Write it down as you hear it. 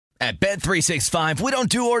At Bet365, we don't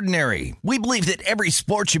do ordinary. We believe that every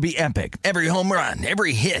sport should be epic. Every home run,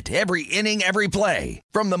 every hit, every inning, every play.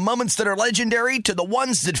 From the moments that are legendary to the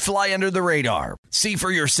ones that fly under the radar. See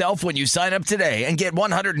for yourself when you sign up today and get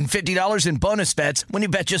 $150 in bonus bets when you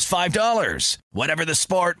bet just $5. Whatever the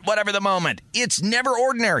sport, whatever the moment, it's never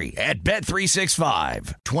ordinary at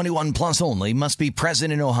Bet365. 21 plus only. Must be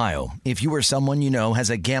present in Ohio. If you or someone you know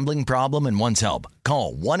has a gambling problem and wants help,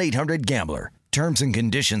 call 1-800-GAMBLER. Terms and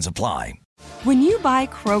conditions apply. When you buy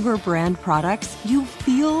Kroger brand products, you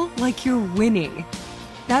feel like you're winning.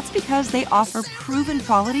 That's because they offer proven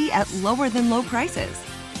quality at lower than low prices.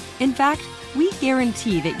 In fact, we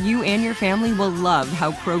guarantee that you and your family will love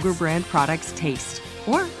how Kroger brand products taste,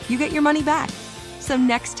 or you get your money back. So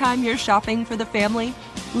next time you're shopping for the family,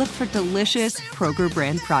 look for delicious Kroger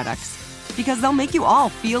brand products, because they'll make you all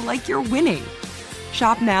feel like you're winning.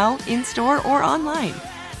 Shop now, in-store, or online.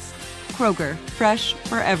 Kroger, fresh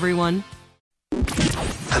for everyone.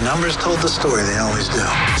 The numbers told the story, they always do.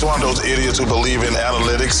 It's one of those idiots who believe in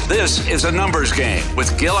analytics. This is a numbers game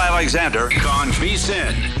with Gil Alexander on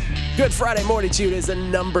VSiN. Good Friday morning to you. It is a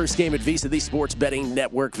numbers game at VSiN, the sports betting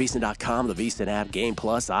network, VSiN.com, the VSiN app, Game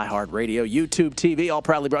Plus, iHeartRadio, YouTube TV, all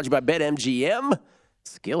proudly brought to you by BetMGM.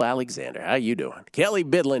 It's Gil Alexander. How you doing? Kelly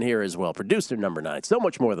Bidlin here as well, producer number 9. So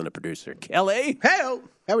much more than a producer. Kelly. Hey-o.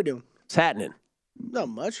 How we doing? What's happening? Not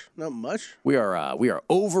much. We are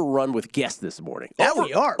overrun with guests this morning. Yeah,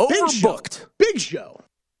 we are. Overbooked. Big show.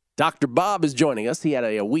 Dr. Bob is joining us. He had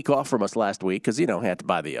a week off from us last week because, he had to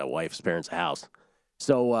buy the wife's parents a house.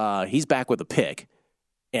 So he's back with a pick.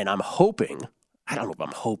 And I'm hoping, I don't know if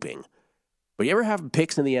I'm hoping, but you ever have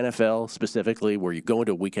picks in the NFL specifically where you go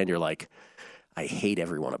into a weekend, you're like, I hate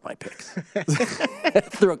every one of my picks.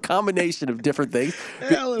 Through a combination of different things.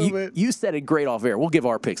 Yeah, a little bit. You said it great off air. We'll give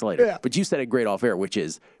our picks later. Yeah. But you said it great off air, which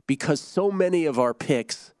is because so many of our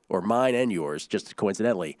picks, or mine and yours, just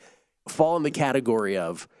coincidentally, fall in the category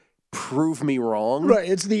of prove me wrong. Right.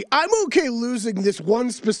 It's I'm okay losing this one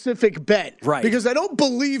specific bet. Right. Because I don't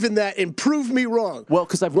believe in that and prove me wrong. Well,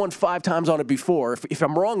 because I've won 5 times on it before. If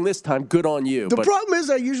I'm wrong this time, good on you. The problem is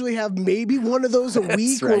I usually have maybe one of those a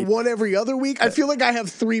week or one every other week. I feel like I have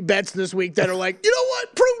 3 bets this week that are like, you know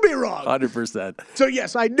what? Prove me wrong. 100%. So,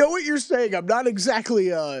 yes, I know what you're saying. I'm not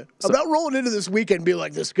exactly I'm not rolling into this weekend and being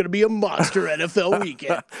like, this is going to be a monster NFL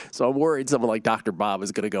weekend. So I'm worried someone like Dr. Bob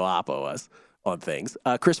is going to go oppo us on things.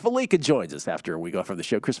 Chris Felica joins us after we go off from the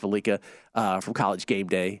show. Chris Felica from College Game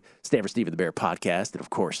Day, Stanford Steve and the Bear podcast, and,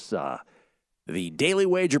 of course, the Daily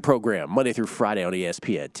Wager program, Monday through Friday on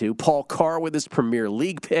ESPN2. Paul Carr with his Premier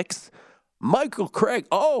League picks. Michael Craig.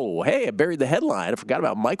 Oh, hey, I buried the headline. I forgot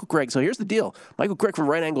about Michael Craig. So here's the deal. Michael Craig from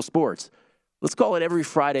Right Angle Sports. Let's call it every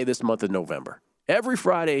Friday this month of November. Every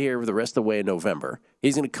Friday here for the rest of the way in November,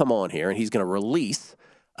 he's going to come on here and he's going to release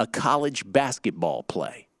a college basketball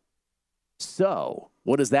play. So,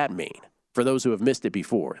 what does that mean for those who have missed it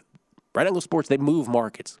before? Right Angle Sports, they move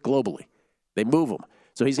markets globally. They move them.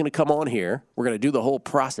 So he's going to come on here. We're going to do the whole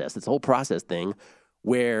process, this whole process thing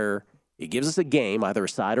where he gives us a game, either a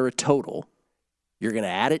side or a total. You're going to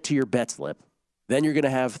add it to your bet slip. Then you're going to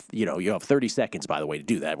have, you have 30 seconds, by the way, to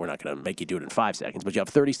do that. We're not going to make you do it in 5 seconds, but you have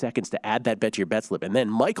 30 seconds to add that bet to your bet slip. And then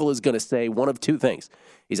Michael is going to say one of 2 things.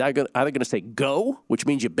 He's either going to say go, which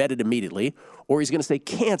means you bet it immediately, or he's going to say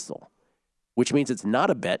cancel, which means it's not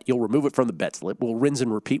a bet. You'll remove it from the bet slip. We'll rinse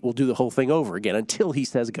and repeat. We'll do the whole thing over again until he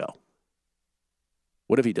says go.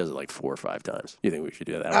 What if he does it like 4 or 5 times? You think we should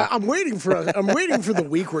do that? I'm waiting for the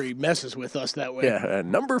week where he messes with us that way. Yeah,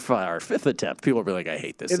 number 5, our 5th attemp. People will be like, I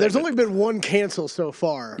hate this. Yeah, there's only been 1 cancel so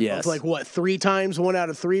far. Yes. Of 3 times, 1 out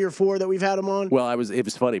of 3 or 4 that we've had him on? Well, it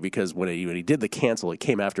was funny because when he did the cancel, it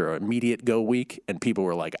came after an immediate go week, and people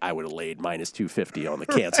were like, I would have laid minus 250 on the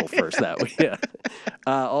cancel first that week. Yeah.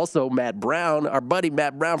 Also, Matt Brown, our buddy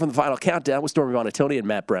Matt Brown from the Final Countdown with Stormy Buonantony and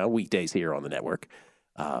Matt Brown, weekdays here on the network.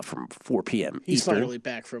 From 4 p.m. He's Eastern. finally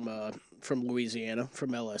back from Louisiana,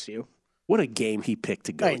 from LSU. What a game he picked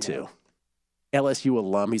to go to. LSU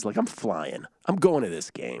alum. He's like, I'm flying. I'm going to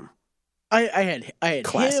this game. I had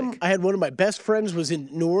Classic. him. I had one of my best friends was in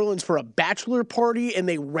New Orleans for a bachelor party, and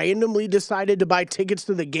they randomly decided to buy tickets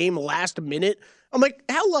to the game last minute. I'm like,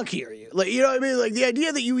 how lucky are you? Like, you know what I mean? Like, the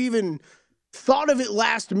idea that you even thought of it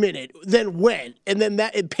last minute, then went, and then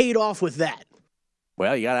it paid off with that.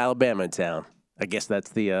 Well, you got Alabama in town. I guess that's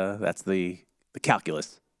the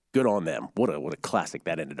calculus. Good on them. What a classic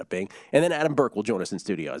that ended up being. And then Adam Burke will join us in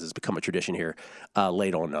studio, as has become a tradition here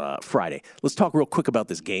late on Friday. Let's talk real quick about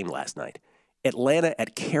this game last night. Atlanta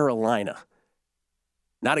at Carolina.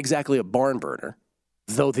 Not exactly a barn burner,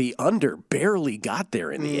 though the under barely got there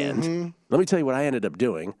in the end. Let me tell you what I ended up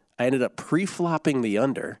doing. I ended up pre-flopping the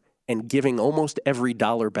under and giving almost every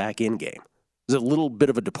dollar back in game. It was a little bit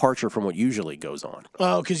of a departure from what usually goes on.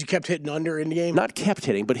 Oh, because you kept hitting under in the game? Not kept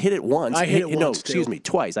hitting, but hit it once. I hit it once, No, too. excuse me,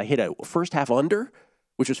 twice. I hit a first half under,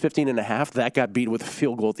 which was 15.5. That got beat with a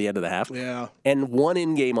field goal at the end of the half. Yeah. And one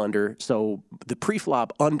in-game under. So the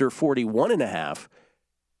pre-flop under 41.5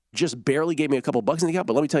 just barely gave me a couple bucks in the account.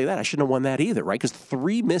 But let me tell you that, I shouldn't have won that either, right? Because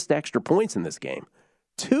 3 missed extra points in this game.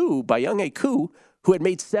 2 by Younghae Koo, who had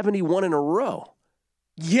made 71 in a row.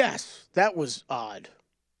 Yes, that was odd.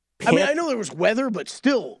 I mean, I know there was weather, but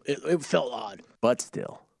still, it felt odd. But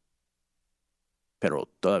still. Pero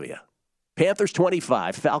todavía. Panthers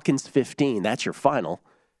 25, Falcons 15. That's your final.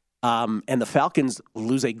 And the Falcons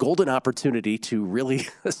lose a golden opportunity to really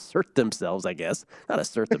assert themselves, I guess. Not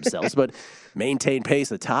assert themselves, but maintain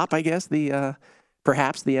pace atop, I guess,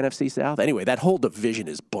 perhaps the NFC South. Anyway, that whole division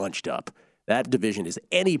is bunched up. That division is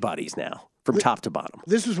anybody's now, from top to bottom.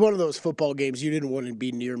 This was one of those football games you didn't want to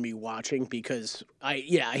be near me watching because I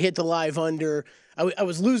hit the live under. I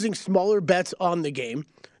was losing smaller bets on the game.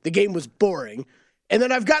 The game was boring. And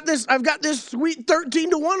then I've got this sweet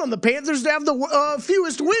 13-1 on the Panthers to have the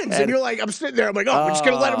fewest wins. And you're like, I'm sitting there. I'm like, we're just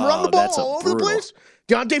going to let him run the ball all over the place?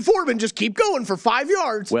 Deontay Foreman, just keep going for 5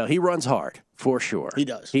 yards. Well, he runs hard, for sure. He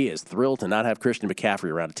does. He is thrilled to not have Christian McCaffrey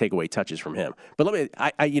around to take away touches from him. But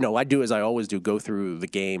I do as I always do, go through the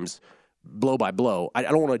games blow by blow. I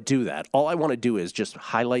don't want to do that. All I want to do is just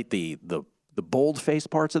highlight the bold-faced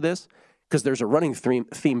parts of this because there's a running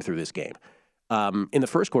theme through this game. In the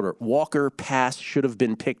first quarter, Walker pass should have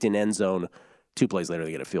been picked in end zone. 2 plays later,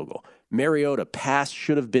 they get a field goal. Mariota pass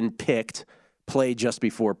should have been picked, play just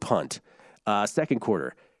before punt. Second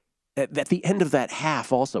quarter, at the end of that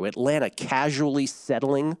half also, Atlanta casually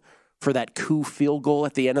settling for that Koo field goal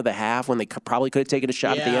at the end of the half when they probably could have taken a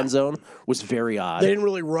shot at the end zone was very odd. They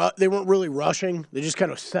weren't really rushing. They just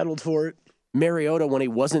kind of settled for it. Mariota, when he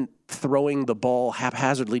wasn't throwing the ball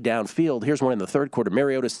haphazardly downfield, here's one in the third quarter.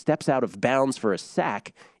 Mariota steps out of bounds for a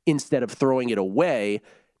sack instead of throwing it away.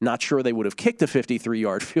 Not sure they would have kicked a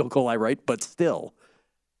 53-yard field goal, but still.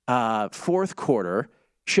 Fourth quarter,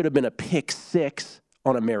 should have been a pick 6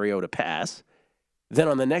 on a Mariota pass. Then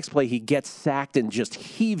on the next play, he gets sacked and just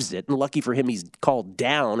heaves it. And lucky for him, he's called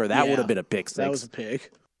down, or that would have been a pick 6. That was a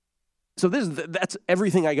pick. So that's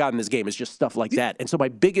everything I got in this game is just stuff like that. And so my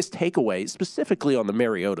biggest takeaway, specifically on the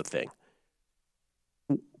Mariota thing,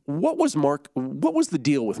 what was the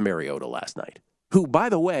deal with Mariota last night? Who, by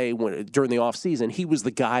the way, during the offseason, he was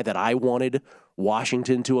the guy that I wanted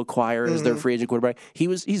Washington to acquire as their free agent quarterback.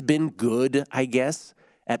 He's been good, I guess,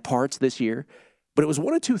 at parts this year. But it was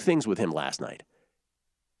one of two things with him last night.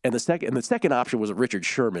 And the second option was a Richard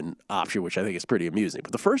Sherman option, which I think is pretty amusing.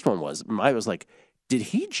 But the first one was, I was like, did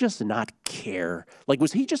he just not care? Like,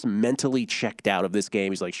 was he just mentally checked out of this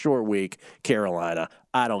game? He's like, short week, Carolina,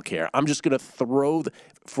 I don't care. I'm just going to throw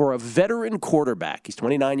for a veteran quarterback, he's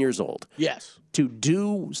 29 years old. Yes. To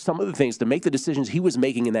do some of the things, to make the decisions he was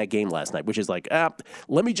making in that game last night, which is like,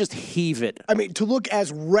 let me just heave it. I mean, to look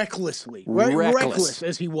as recklessly, right? Reckless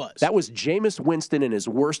as he was. That was Jameis Winston in his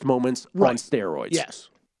worst moments on steroids. Yes.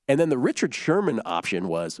 And then the Richard Sherman option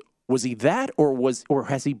was he that, or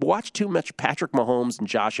has he watched too much Patrick Mahomes and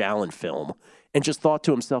Josh Allen film and just thought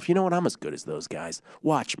to himself, you know what, I'm as good as those guys.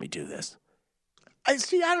 Watch me do this.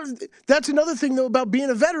 That's another thing though about being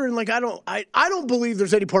a veteran. Like I don't believe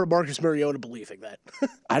there's any part of Marcus Mariota believing that.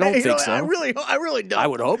 I don't think so. I really don't. I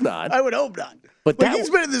would hope not. I would hope not. But he's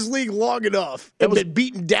been in this league long enough and been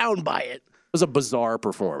beaten down by it. It was a bizarre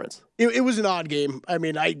performance. It was an odd game. I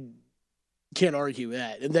mean, I can't argue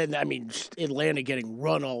that. And then, I mean, Atlanta getting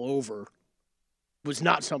run all over was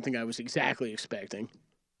not something I was exactly expecting.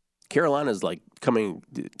 Carolina is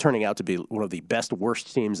turning out to be one of the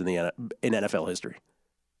worst teams in NFL history.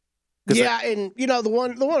 Yeah, and the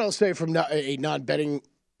one I'll say from a non-betting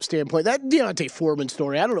standpoint, that Deontay Foreman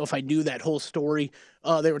story. I don't know if I knew that whole story.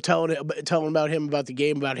 They were telling about him, about the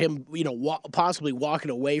game, about him, possibly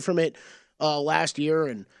walking away from it last year.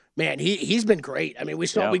 And man, he's been great. I mean, we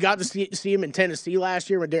got to see him in Tennessee last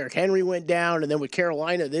year when Derrick Henry went down, and then with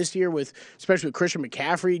Carolina this year, especially with Christian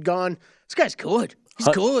McCaffrey gone. This guy's good. He's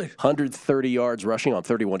good. 130 yards rushing on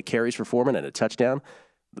 31 carries for Foreman and a touchdown.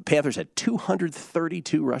 The Panthers had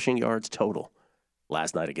 232 rushing yards total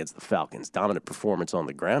last night against the Falcons. Dominant performance on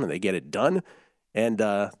the ground, and they get it done. And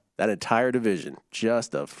that entire division,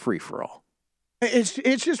 just a free-for-all. It's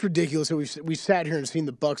just ridiculous that we sat here and seen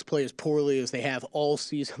the Bucs play as poorly as they have all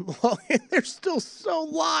season long, and they're still so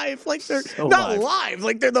live. Like they're not live.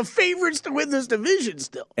 Like they're the favorites to win this division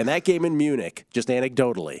still. And that game in Munich, just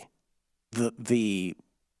anecdotally, the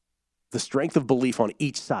strength of belief on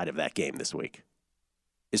each side of that game this week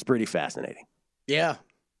is pretty fascinating. Yeah.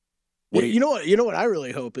 You know what I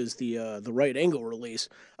really hope is the right angle release.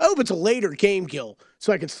 I hope it's a later game, Gil,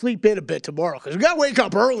 so I can sleep in a bit tomorrow because we got to wake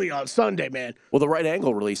up early on Sunday, man. Well, the right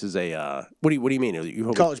angle release is a what do you mean? You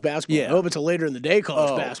hope college basketball. Yeah. I hope it's a later in the day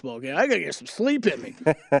college basketball game. I got to get some sleep in me.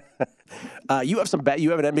 You have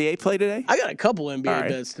you have an NBA play today? I got a couple NBA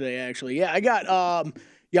bets today, actually. Yeah, I got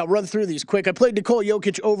I'll run through these quick. I played Nikola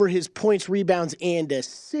Jokic over his points, rebounds, and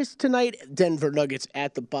assists tonight. Denver Nuggets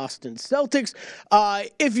at the Boston Celtics.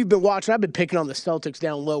 If you've been watching, I've been picking on the Celtics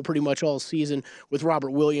down low pretty much all season with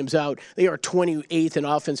Robert Williams out. They are 28th in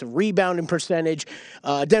offensive rebounding percentage.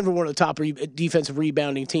 Denver, one of the top defensive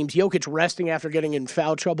rebounding teams. Jokic resting after getting in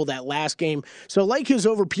foul trouble that last game. So like his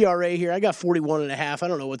over PRA here, I got 41.5. I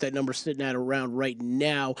don't know what that number's sitting at around right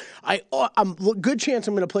now. I'm good chance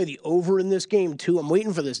I'm going to play the over in this game, too. I'm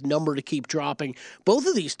waiting for this number to keep dropping. Both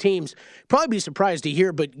of these teams, probably be surprised to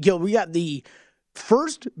hear, but Gil, we got the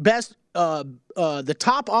first best, the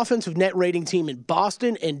top offensive net rating team in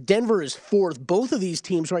Boston, and Denver is fourth. Both of these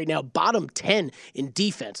teams right now, bottom 10 in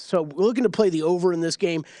defense. So we're looking to play the over in this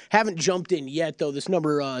game. Haven't jumped in yet, though. This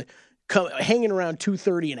number hanging around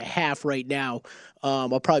 230.5 right now.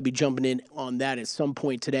 I'll probably be jumping in on that at some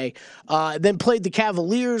point today. Then played the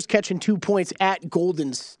Cavaliers, catching 2 points at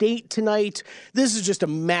Golden State tonight. This is just a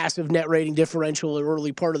massive net rating differential in the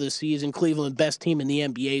early part of the season. Cleveland, best team in the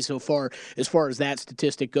NBA so far as that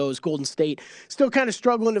statistic goes. Golden State still kind of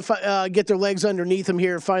struggling to get their legs underneath them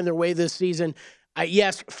here and find their way this season.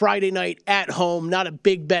 Yes, Friday night at home, not a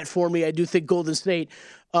big bet for me. I do think Golden State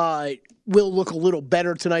will look a little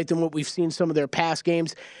better tonight than what we've seen some of their past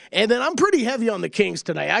games. And then I'm pretty heavy on the Kings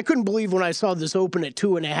tonight. I couldn't believe when I saw this open at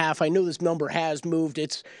 2.5. I know this number has moved.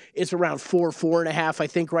 It's around 4.5, I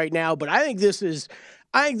think, right now. But I think this is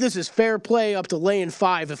fair play up to laying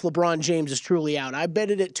 5 if LeBron James is truly out. I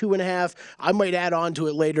bet it at 2.5. I might add on to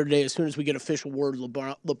it later today as soon as we get official word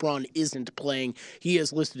LeBron isn't playing. He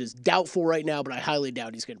is listed as doubtful right now, but I highly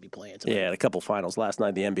doubt he's going to be playing tonight. Yeah, and a couple finals last night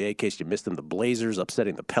in the NBA. In case you missed them, the Blazers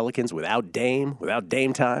upsetting the Pelicans without Dame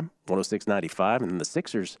time, 106-95. And then the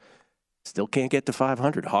Sixers still can't get to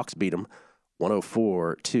 500. Hawks beat them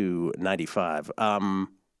 104-95.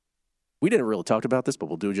 We didn't really talk about this, but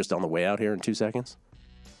we'll do it just on the way out here in 2 seconds.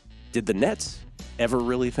 Did the Nets ever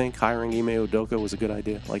really think hiring Ime Udoka was a good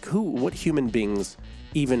idea? Like, what human beings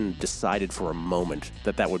even decided for a moment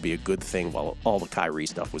that would be a good thing while all the Kyrie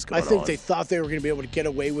stuff was going on? I think they thought they were going to be able to get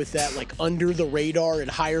away with that, like, under the radar and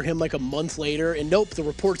hire him like a month later. And nope, the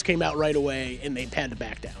reports came out right away, and they had to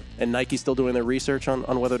back down. And Nike's still doing their research on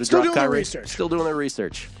whether to drop Kyrie? Still doing their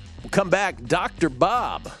research. We'll come back, Dr.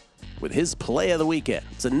 Bob, with his play of the weekend.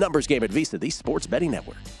 It's a numbers game at Visa, the Sports Betting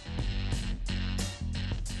Network.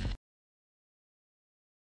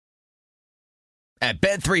 At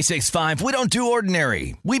Bet365, we don't do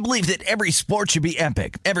ordinary. We believe that every sport should be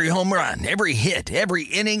epic. Every home run, every hit, every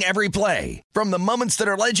inning, every play. From the moments that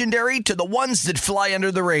are legendary to the ones that fly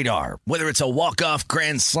under the radar. Whether it's a walk-off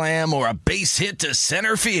grand slam or a base hit to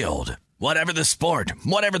center field. Whatever the sport,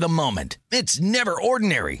 whatever the moment. It's never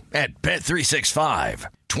ordinary at Bet365.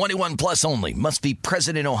 21 plus only. Must be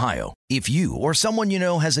present in Ohio. If you or someone you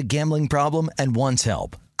know has a gambling problem and wants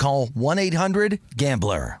help, call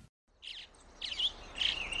 1-800-GAMBLER.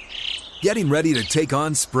 Getting ready to take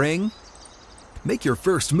on spring? Make your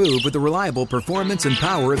first move with the reliable performance and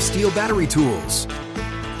power of Steel battery tools.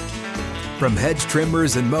 From hedge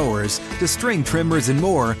trimmers and mowers to string trimmers and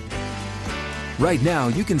more, right now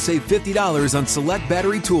you can save $50 on select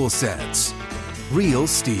battery tool sets. Real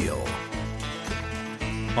Steel.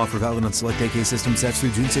 Offer valid on select AK system sets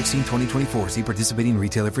through June 16, 2024. See participating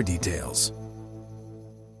retailer for details.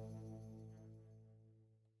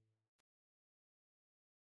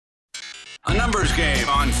 A numbers game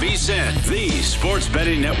on VSiN, the Sports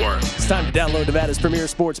Betting Network. It's time to download Nevada's premier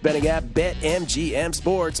sports betting app, BetMGM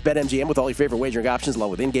Sports. BetMGM with all your favorite wagering options, along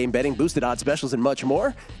with in-game betting, boosted odds specials, and much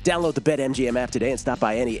more. Download the BetMGM app today and stop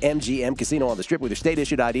by any MGM casino on the Strip with your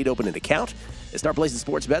state-issued ID to open an account. And start placing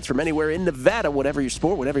sports bets from anywhere in Nevada. Whatever your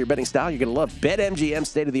sport, whatever your betting style, you're going to love BetMGM's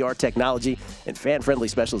state-of-the-art technology and fan-friendly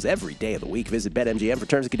specials every day of the week. Visit BetMGM for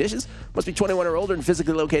terms and conditions. Must be 21 or older and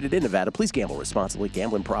physically located in Nevada. Please gamble responsibly.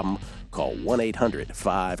 Gambling problem? Call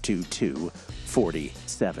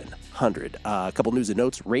 1-800-522-4700. A couple news and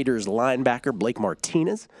notes. Raiders linebacker Blake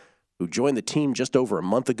Martinez, who joined the team just over a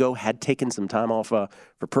month ago, had taken some time off for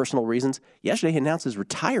personal reasons. Yesterday, he announced his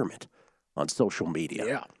retirement on social media.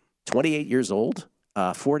 Yeah. 28 years old,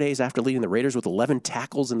 4 days after leading the Raiders with 11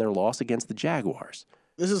 tackles in their loss against the Jaguars.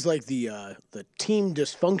 This is like the team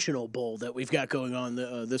dysfunctional bowl that we've got going on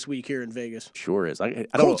this week here in Vegas. Sure is. I don't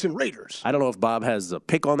Colts know, and Raiders. I don't know if Bob has a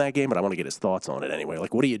pick on that game, but I want to get his thoughts on it anyway.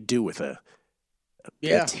 Like, what do you do with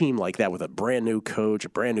a team like that with a brand new coach, a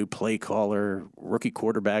brand new play caller, rookie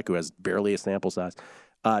quarterback who has barely a sample size.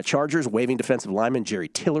 Chargers waiving defensive lineman Jerry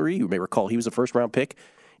Tillery. You may recall he was a first-round pick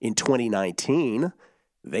in 2019.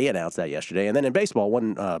 They announced that yesterday. And then in baseball,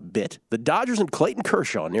 one bit, the Dodgers and Clayton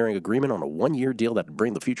Kershaw nearing agreement on a one-year deal that would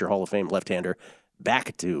bring the future Hall of Fame left-hander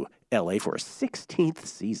back to L.A. for a 16th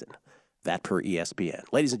season. That per ESPN.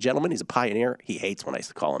 Ladies and gentlemen, he's a pioneer. He hates when I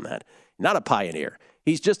call him that. Not a pioneer.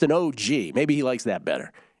 He's just an OG. Maybe he likes that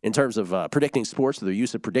better. In terms of predicting sports through the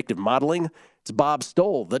use of predictive modeling, it's Bob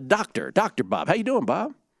Stoll, the doctor. Dr. Bob. How you doing,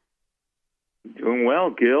 Bob? Doing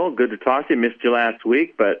well, Gil. Good to talk to you. Missed you last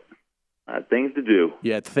week, but I had things to do.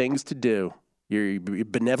 You had things to do. You're a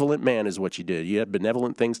benevolent man is what you did. You had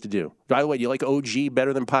benevolent things to do. By the way, do you like OG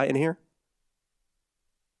better than pioneer?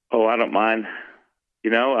 Oh, I don't mind.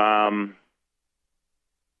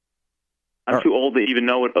 I'm too old to even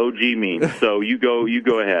know what OG means. So you go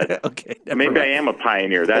ahead. Okay. Maybe I am a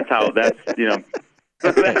pioneer. That's how old I am.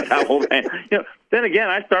 Then again,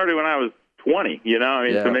 I started when I was 20,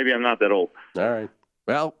 so maybe I'm not that old. All right.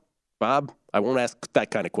 Well, Bob, I won't ask that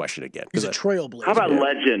kind of question again. He's a trailblazer. How about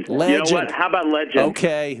legend? You know what? How about legend?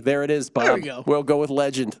 Okay, there it is, Bob. There we go. We'll go with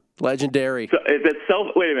legend. Legendary. So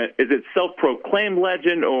wait a minute. Is it self-proclaimed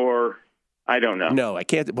legend or I don't know? No, I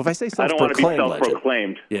can't. Well, if I say I don't want to be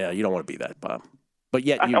self-proclaimed. Yeah, you don't want to be that, Bob. But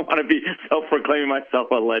yet I don't want to be self-proclaiming myself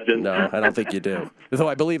a legend. No, I don't think you do. Though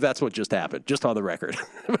I believe that's what just happened, just on the record.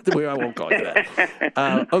 I won't call you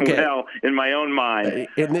that. Okay. Well, in my own mind.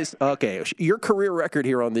 Your career record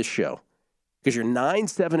here on this show, because you're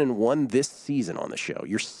 9-7-1 this season on the show.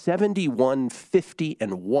 You're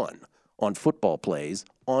 71-50-1 on football plays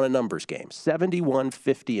on a numbers game.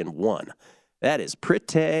 71-50-1. That is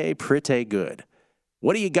pretty good.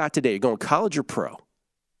 What do you got today? You're going college or pro?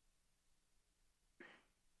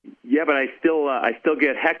 Yeah, but I still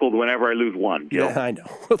get heckled whenever I lose one. Joe. Yeah, I know.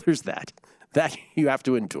 Well, there's that. That you have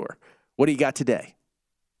to endure. What do you got today?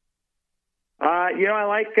 I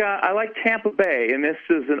like Tampa Bay, and this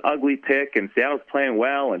is an ugly pick. And Seattle's playing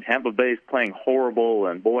well, and Tampa Bay's playing horrible.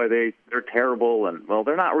 And boy, they're terrible. And well,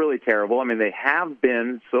 they're not really terrible. I mean, they have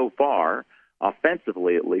been so far,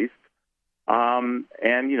 offensively at least.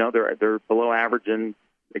 They're below average in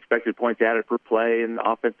expected points added per play and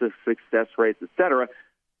offensive success rates, et cetera.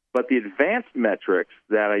 But the advanced metrics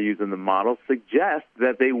that I use in the model suggest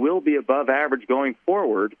that they will be above average going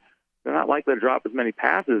forward. They're not likely to drop as many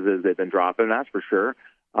passes as they've been dropping, that's for sure.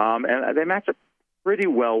 And they match up pretty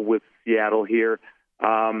well with Seattle here,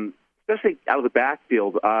 especially out of the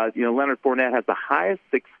backfield. Leonard Fournette has the highest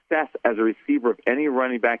success as a receiver of any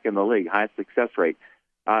running back in the league, highest success rate.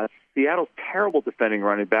 Seattle's terrible defending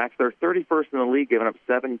running backs. They're 31st in the league, giving up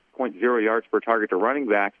 7.0 yards per target to running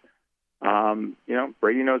backs.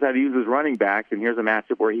 Brady knows how to use his running backs, and here's a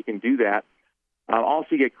matchup where he can do that. Also,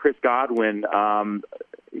 you get Chris Godwin.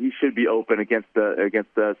 He should be open against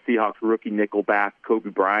the Seahawks rookie nickelback Kobe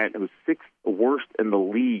Bryant, who was sixth worst in the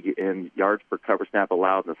league in yards per cover snap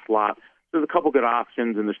allowed in the slot. There's a couple good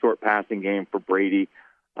options in the short passing game for Brady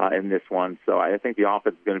in this one. So I think the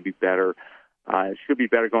offense is going to be better. It should be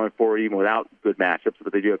better going forward even without good matchups,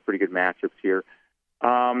 but they do have pretty good matchups here.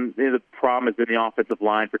 The problem has been the offensive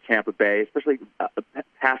line for Tampa Bay, especially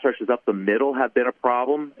pass rushes up the middle have been a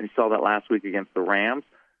problem, and you saw that last week against the Rams.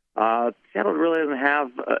 Seattle really doesn't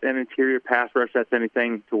have an interior pass rush that's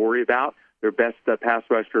anything to worry about. Their best pass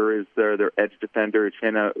rusher is their edge defender,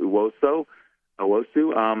 Uchenna Nwosu.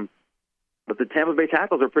 But the Tampa Bay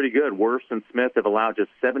tackles are pretty good. Wirfs and Smith have allowed just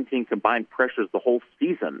 17 combined pressures the whole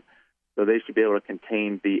season. So they should be able to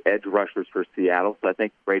contain the edge rushers for Seattle. So I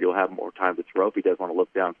think Brady will have more time to throw if he does want to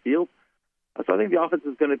look downfield. So I think the offense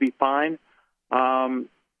is going to be fine. And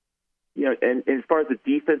as far as the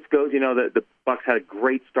defense goes, the Bucs had a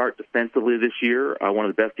great start defensively this year. One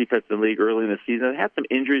of the best defenses in the league early in the season. They had some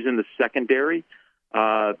injuries in the secondary.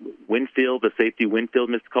 Winfield, the safety Winfield,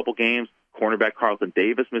 missed a couple games. Cornerback Carlton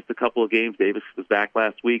Davis missed a couple of games. Davis was back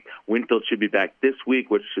last week. Winfield should be back this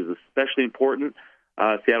week, which is especially important.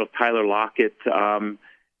 Seattle's Tyler Lockett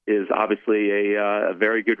is obviously a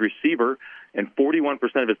very good receiver, and 41%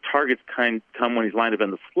 of his targets come when he's lined up in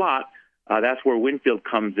the slot. That's where Winfield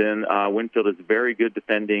comes in. Winfield is very good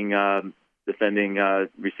defending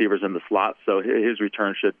receivers in the slot, so his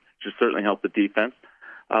return should certainly help the defense.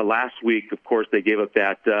 Last week, of course, they gave up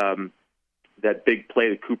that big play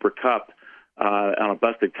to Cooper Kupp on a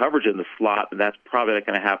busted coverage in the slot, and that's probably not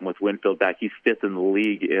going to happen with Winfield back. He's fifth in the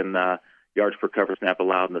league in yards per cover snap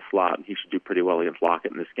allowed in the slot, and he should do pretty well against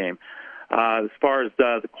Lockett in this game. As far as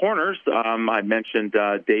the corners, I mentioned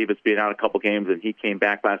Davis being out a couple games, and he came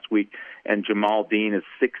back last week, and Jamal Dean is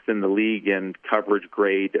sixth in the league in coverage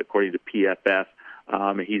grade, according to PFF.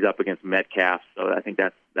 He's up against Metcalf, so I think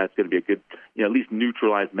that's going to be a good, at least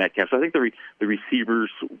neutralize Metcalf. So I think the receivers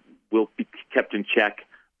will be kept in check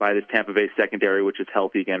by this Tampa Bay secondary, which is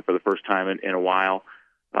healthy again for the first time in a while.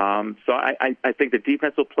 So I think the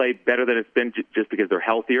defense will play better than it's been just because they're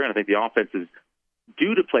healthier, and I think the offense is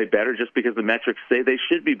due to play better just because the metrics say they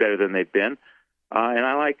should be better than they've been. And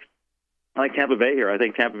I like Tampa Bay here. I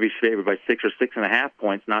think Tampa Bay's favored by 6 or 6.5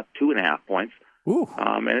 points, not 2.5 points. Ooh.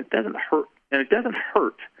 And it doesn't hurt. And it doesn't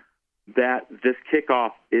hurt that this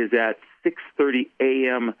kickoff is at 6:30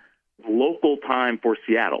 a.m. local time for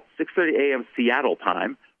Seattle, 6:30 a.m. Seattle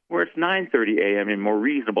time, where it's 9:30 a.m. in more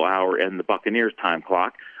reasonable hour in the Buccaneers time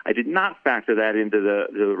clock. I did not factor that into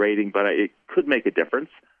the rating, but it could make a difference.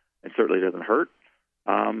 It certainly doesn't hurt.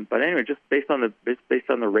 But anyway, just based on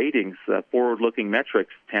the ratings, forward-looking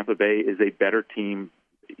metrics, Tampa Bay is a better team,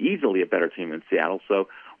 easily a better team than Seattle. So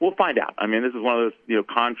we'll find out. I mean, this is one of those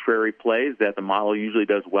contrary plays that the model usually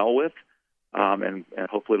does well with, and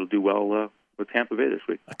hopefully it'll do well with Tampa Bay this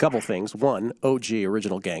week. A couple things. One, OG,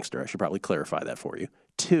 original gangster. I should probably clarify that for you.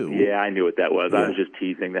 Two. Yeah, I knew what that was. I was just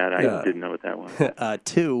teasing that. I didn't know what that was.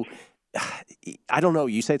 Two, I don't know.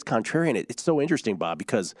 You say it's contrarian. It's so interesting, Bob,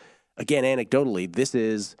 because, again, anecdotally, this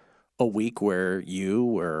is a week where you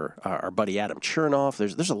or our buddy Adam Chernoff,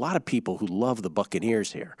 there's a lot of people who love the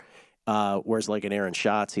Buccaneers here. Whereas like an Aaron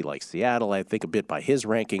Schatz, he likes Seattle, I think a bit by his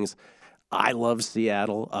rankings. I love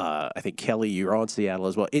Seattle. I think, Kelly, you're on Seattle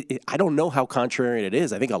as well. I don't know how contrarian it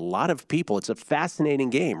is. I think a lot of people, it's a fascinating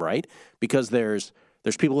game, right? Because there's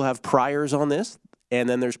people who have priors on this, and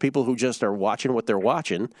then there's people who just are watching what they're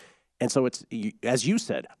watching. And so it's, as you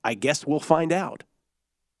said, I guess we'll find out.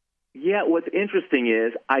 Yeah, what's interesting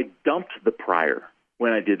is I dumped the prior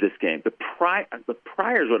when I did this game. The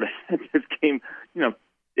priors when I did this game,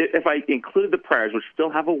 if I included the priors, which still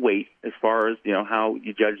have a weight as far as, how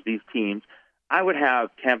you judge these teams, I would have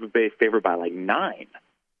Tampa Bay favored by like 9.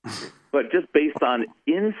 But just based on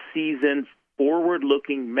in-season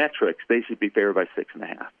forward-looking metrics, they should be favored by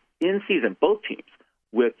 6.5. In-season, both teams,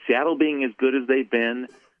 with Seattle being as good as they've been,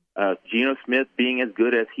 Geno Smith being as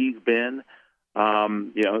good as he's been,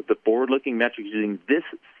 the forward-looking metrics using this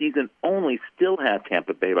season only still have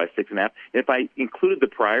Tampa Bay by 6.5. If I included the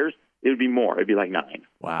priors, it would be more. It'd be like 9.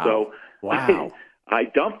 Wow. So I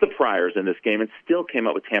dumped the priors in this game and still came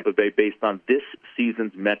up with Tampa Bay based on this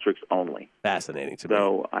season's metrics only. Fascinating to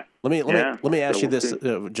me. Let me ask you this,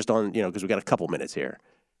 just on, because we got a couple minutes here.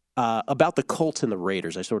 About the Colts and the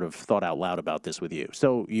Raiders, I sort of thought out loud about this with you.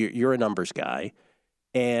 So you're a numbers guy,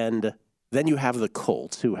 and then you have the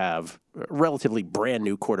Colts, who have a relatively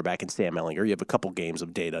brand-new quarterback in Sam Ehlinger. You have a couple games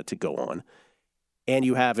of data to go on. And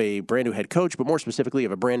you have a brand-new head coach, but more specifically, you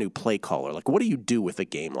have a brand-new play caller. Like, what do you do with a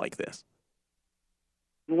game like this?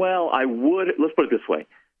 Well, let's put it this way.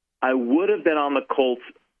 I would have been on the Colts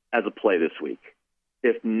as a play this week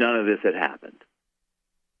if none of this had happened.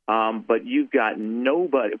 But you've got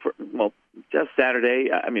nobody. Just Saturday,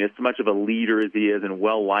 I mean, as much of a leader as he is and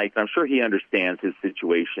well-liked, I'm sure he understands his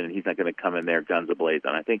situation. He's not going to come in there guns a-blazing.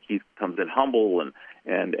 I think he comes in humble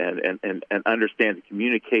and understands and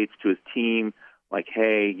communicates to his team like,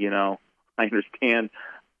 hey, I understand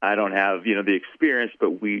I don't have, the experience,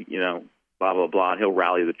 but we, blah, blah, blah, and he'll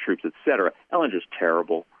rally the troops, et cetera. Ehlinger's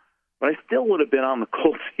terrible. But I still would have been on the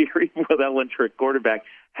Colts here, even with Ehlinger at quarterback,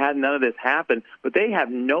 had none of this happened. But they have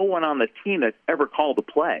no one on the team that's ever called a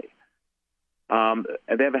play. And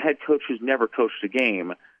they have a head coach who's never coached a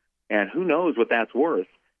game, and who knows what that's worth.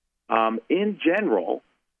 In general,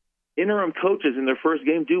 interim coaches in their first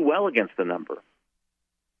game do well against the number.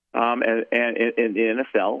 And in the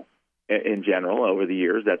NFL, in general, over the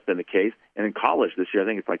years, that's been the case. And in college this year, I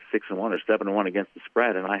think it's like 6-1 or 7-1 against the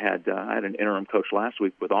spread. And I had an interim coach last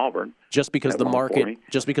week with Auburn. Just because the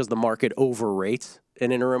market overrates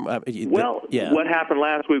an interim. What happened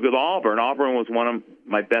last week with Auburn? Auburn was one of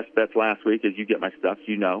my best bets last week, as you get my stuff,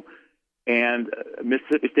 And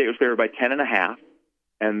Mississippi State was favored by 10.5,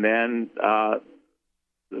 and then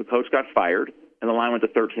the coach got fired, and the line went to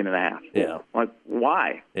 13.5. Yeah. Like,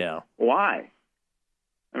 why? Yeah. Why?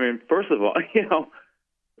 I mean, first of all,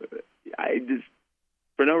 I just,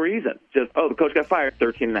 for no reason, the coach got fired,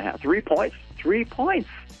 13.5. 3 points.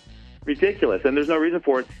 Ridiculous. And there's no reason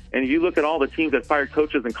for it. And if you look at all the teams that fired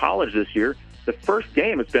coaches in college this year, the first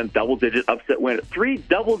game has been double-digit upset winners. 3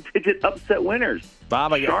 double-digit upset winners.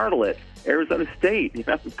 Bob, Charlotte, Arizona State,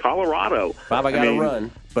 Colorado. Bob, I got to run.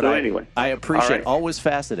 But anyway. I appreciate it. Always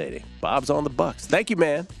fascinating. Bob's on the Bucks. Thank you,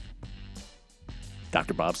 man.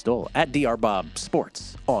 Dr. Bob Stoll at Dr. Bob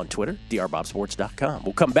Sports on Twitter, drbobsports.com.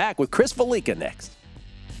 We'll come back with Chris Fallica next.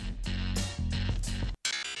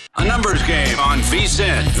 A numbers game on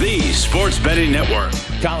VSiN, the sports betting network.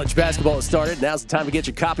 College basketball has started. Now's the time to get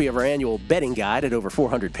your copy of our annual betting guide at over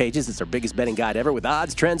 400 pages. It's our biggest betting guide ever with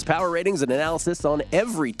odds, trends, power ratings, and analysis on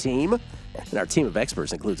every team. And our team of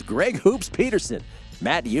experts includes Greg Hoops Peterson,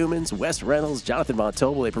 Matt Humans, Wes Reynolds, Jonathan Von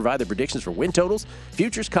Tobel. They provide their predictions for win totals,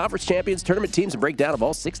 futures, conference champions, tournament teams, and breakdown of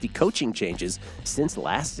all 60 coaching changes since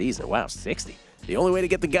last season. Wow, 60. The only way to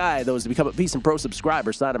get the guide, though, is to become a VSiN Pro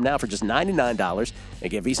subscriber. Sign up now for just $99 and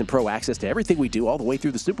get VSiN Pro access to everything we do all the way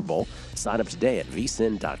through the Super Bowl. Sign up today at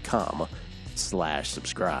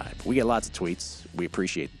vsin.com/subscribe. We get lots of tweets. We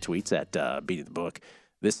appreciate the tweets at Beating the Book.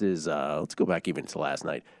 This is, let's go back even to last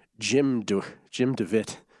night. Jim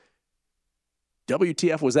DeVitt.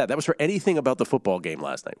 WTF was that? That was for anything about the football game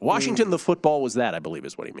last night. Washington, the football was that, I believe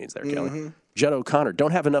is what he means there, Kelly. Judd O'Connor,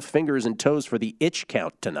 don't have enough fingers and toes for the itch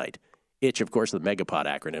count tonight. Itch, of course, the Megapod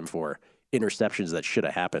acronym for interceptions that should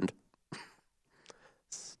have happened.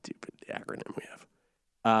 Stupid acronym we have.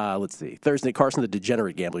 Let's see. Thursday, Carson the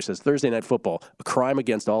Degenerate Gambler says, Thursday Night Football, a crime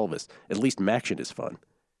against all of us. At least Maction is fun.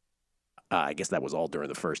 I guess that was all during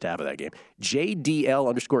the first half of that game.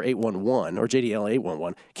 JDL_811, or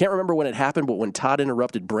JDL811. Can't remember when it happened, but when Todd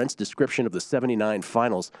interrupted Brent's description of the 79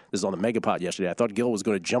 finals, this is on the Megapod yesterday, I thought Gil was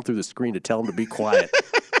going to jump through the screen to tell him to be quiet.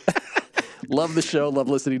 Love the show. Love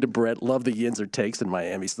listening to Brent. Love the Yinzer takes and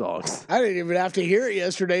Miami songs. I didn't even have to hear it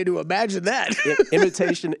yesterday to imagine that.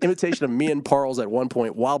 Imitation of me and Parles at one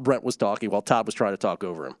point while Brent was talking, while Todd was trying to talk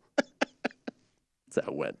over him. That's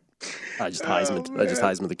how it went. I just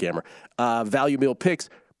Heisman the camera. Value Meal Picks.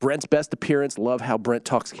 Brent's best appearance. Love how Brent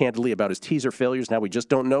talks candidly about his teaser failures. Now we just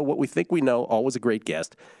don't know what we think we know. Always a great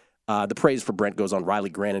guest. The praise for Brent goes on Riley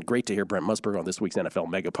Grannon. Great to hear Brent Musburger on this week's NFL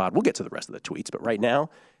Megapod. We'll get to the rest of the tweets, but right now,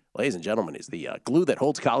 ladies and gentlemen, is the glue that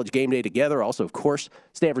holds College Game Day together. Also, of course,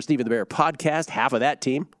 Stanford Steve and the Bear podcast, half of that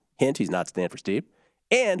team. Hint, he's not Stanford Steve.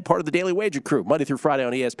 And part of the Daily Wager crew, Monday through Friday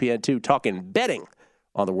on ESPN2, talking betting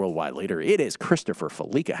on the worldwide leader. It is Christopher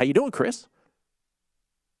Felica. How you doing, Chris?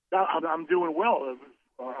 I'm doing well.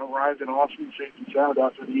 I arrived in Austin safe and sound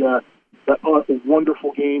after the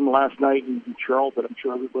wonderful game last night in Charlotte that I'm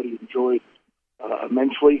sure everybody enjoyed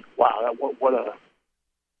immensely. Wow, what a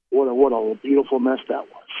beautiful mess that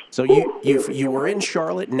was. So you were in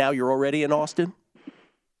Charlotte, and now you're already in Austin?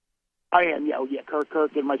 I am, yeah.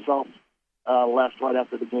 Kirk and myself left right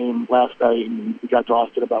after the game last night, and we got to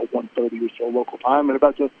Austin about 1:30 or so local time, and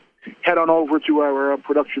about to head on over to our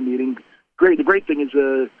production meeting. Great. The great thing is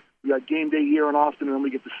we got game day here in Austin, and then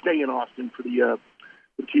we get to stay in Austin for the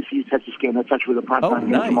TCU Texas game. That's actually the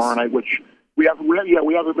primetime game tomorrow night, which we haven't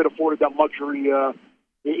been afforded that luxury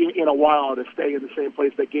in a while to stay in the same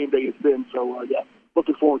place that game day has been. So,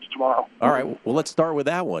 looking forward to tomorrow. All right, well, let's start with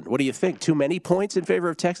that one. What do you think? Too many points in favor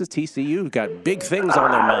of Texas? TCU got big things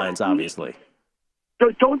on their minds, obviously.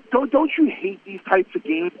 Don't you hate these types of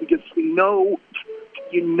games because you know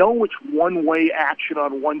it's one-way action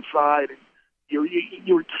on one side.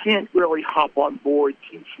 You can't really hop on board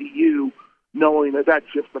TCU knowing that that's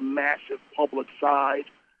just a massive public side.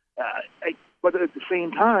 But at the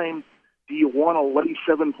same time, do you want to lay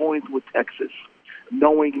 7 points with Texas,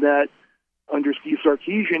 knowing that under Steve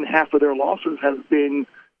Sarkisian, half of their losses have been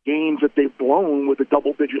games that they've blown with a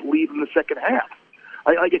double-digit lead in the second half?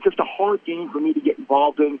 It's just a hard game for me to get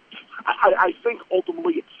involved in. I think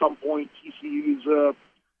ultimately at some point TCU's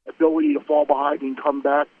ability to fall behind and come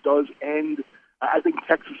back does end. I think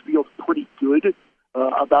Texas feels pretty good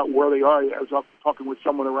about where they are. I was talking with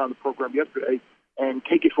someone around the program yesterday, and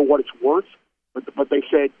take it for what it's worth. But they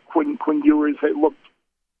said Quinn Ewers had looked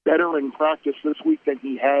better in practice this week than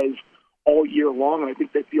he has all year long, and I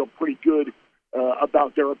think they feel pretty good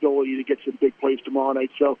about their ability to get some big plays tomorrow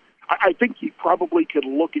night. So I think you probably could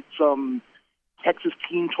look at some Texas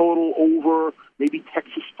team total over, maybe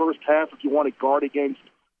Texas first half if you want to guard against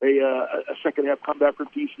a second half comeback from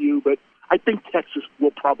TCU. But I think Texas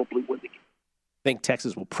will probably win the game. Think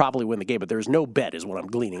Texas will probably win the game, but there's no bet is what I'm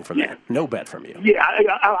gleaning from that. No bet from you. Yeah,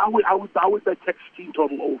 I would bet Texas team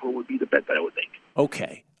total over would be the bet that I would think.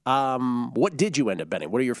 Okay. What did you end up betting?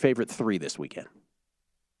 What are your favorite three this weekend?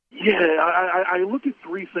 Yeah, I looked at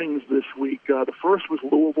three things this week. The first was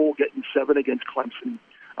Louisville getting 7 against Clemson.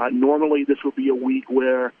 Normally this would be a week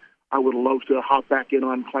where I would love to hop back in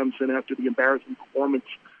on Clemson after the embarrassing performance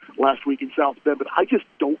last week in South Bend, but I just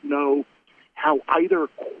don't know how either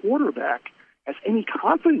quarterback has any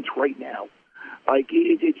confidence right now.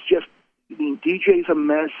 It's just, DJ's a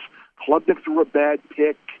mess. Klubnik threw a bad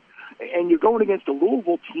pick. And you're going against a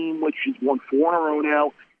Louisville team, which has won 4 in a row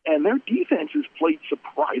now, and their defense has played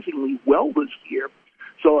surprisingly well this year.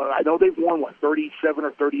 So I know they've won, 37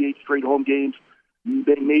 or 38 straight home games.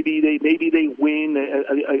 Maybe they win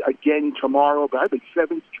again tomorrow, but I think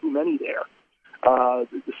 7's too many there.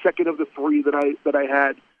 The second of the three that I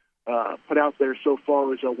had put out there so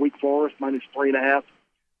far is Wake Forest minus 3.5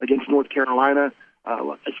 against North Carolina.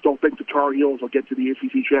 I still think the Tar Heels will get to the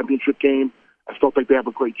ACC championship game. I still think they have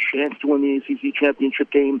a great chance to win the ACC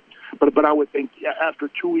championship game. But I would think after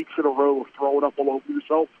 2 weeks in a row of throwing up all over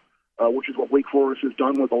yourself, which is what Wake Forest has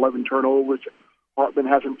done with 11 turnovers, Hartman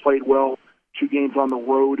hasn't played well. 2 games on the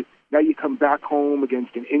road. Now you come back home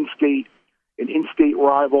against an in-state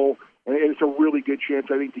rival, and it's a really good chance,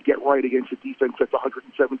 I think, to get right against a defense that's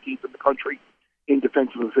 117th in the country in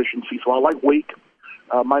defensive efficiency. So I like Wake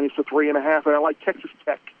minus the 3.5, and I like Texas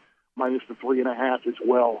Tech minus the 3.5 as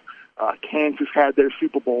well. Kansas had their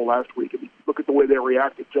Super Bowl last week, and look at the way they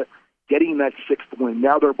reacted to getting that 6th win.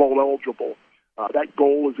 Now they're bowl eligible. That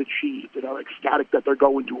goal is achieved, and I'm ecstatic that they're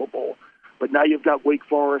going to a bowl. But now you've got Wake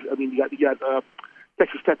Forest. I mean, you got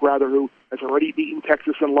Texas Tech, rather, who has already beaten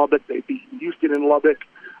Texas in Lubbock. They've beaten Houston in Lubbock.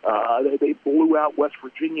 They blew out West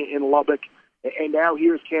Virginia in Lubbock. And now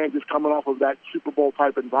here's Kansas coming off of that Super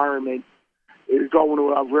Bowl-type environment. They're going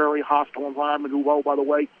to a very hostile environment who, oh, by the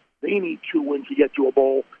way, they need 2 wins to get to a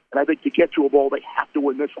bowl. And I think to get to a bowl, they have to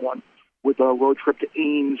win this one with a road trip to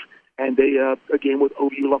Ames and a game with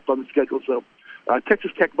OU left on the schedule. So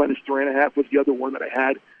Texas Tech minus 3.5 was the other one that I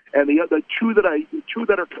had. And the other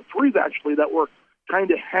three actually that were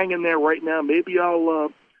kind of hanging there right now. Maybe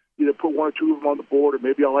I'll either put 1 or 2 of them on the board, or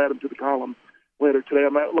maybe I'll add them to the column later today. I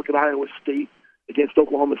might look at Iowa State against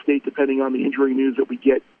Oklahoma State, depending on the injury news that we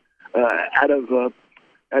get out of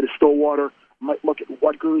Stillwater. I might look at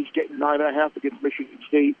Rutgers getting 9.5 against Michigan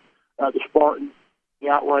State. The Spartans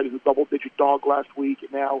outright as a double-digit dog last week,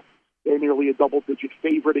 and now they're nearly a double-digit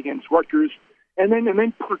favorite against Rutgers. And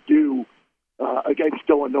then Purdue. Against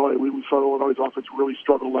Illinois, we saw Illinois' offense really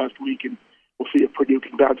struggle last week, and we'll see if Purdue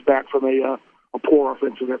can bounce back from a poor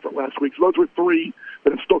offensive effort last week. So those were 3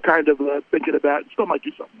 that I'm still kind of thinking about. Still might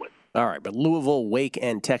do something with. All right, but Louisville, Wake,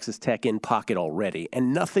 and Texas Tech in pocket already,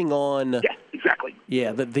 and nothing on. Yeah, exactly.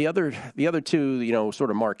 Yeah, the other 2,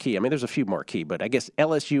 sort of marquee. I mean, there's a few marquee, but I guess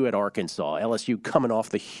LSU at Arkansas. LSU coming off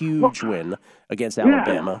the huge win against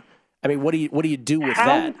Alabama. I mean, what do you do with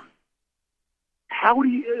that? How do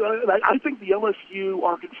you? I think the LSU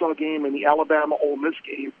Arkansas game and the Alabama Ole Miss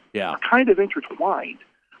game are kind of intertwined.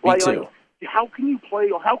 Me too. How can you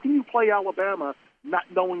play Alabama not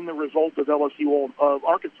knowing the result of LSU of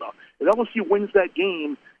Arkansas? If LSU wins that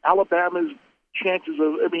game, Alabama's chances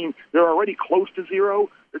of they're already close to 0.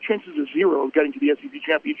 Their chances of 0 of getting to the SEC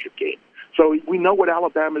championship game. So we know what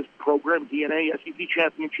Alabama's program DNA: SEC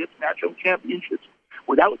championships, national championships.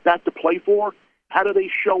 Without that to play for. How do they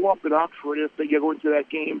show up in Oxford if they go into that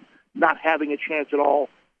game not having a chance at all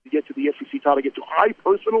to get to the SEC title? I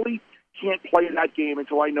personally can't play that game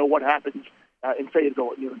until I know what happens in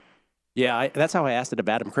Fayetteville at noon. Yeah, that's how I asked it of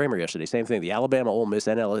Adam Kramer yesterday. Same thing. The Alabama, Ole Miss,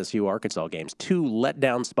 and LSU Arkansas games, 2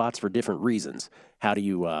 letdown spots for different reasons. How do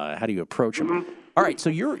you approach them? Mm-hmm. All right, so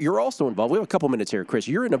you're also involved. We have a couple minutes here, Chris.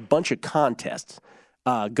 You're in a bunch of contests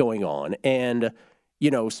going on, and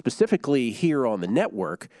specifically here on the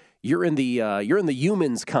network. You're in the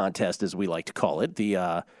humans contest, as we like to call it.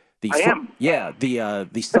 The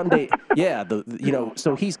Sunday.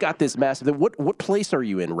 So he's got this massive. What place are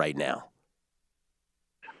you in right now?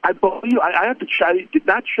 I believe I have to check. I did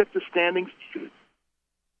not check the standings.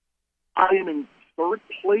 I am in 3rd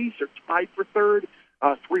place or tied for 3rd,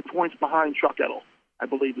 3 points behind Chuck Edel, I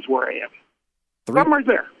believe is where I am. I'm right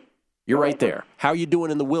there. You're right there. How are you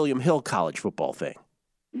doing in the William Hill college football thing?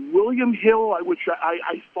 William Hill, which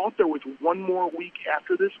I thought there was one more week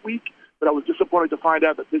after this week, but I was disappointed to find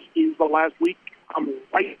out that this is the last week. I'm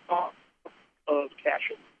right off of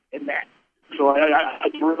cashing in that. So I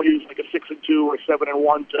really use like a 6-2 or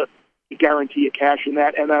 7-1 to guarantee a cash in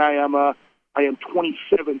that, and then I am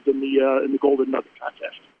 27th in the Golden Nugget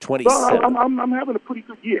contest. 27. So I'm having a pretty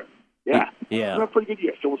good year. Yeah. Having a pretty good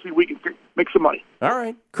year. So we'll see if we can make some money. All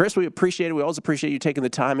right, Chris, we appreciate it. We always appreciate you taking the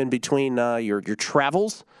time in between your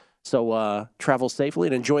travels. So travel safely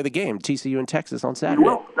and enjoy the game. TCU in Texas on Saturday. You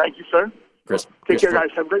will. Thank you, sir. Take care, guys.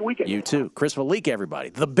 Have a great weekend. You too. Chris Fallica, everybody.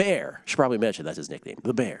 The Bear. Should probably mention that's his nickname.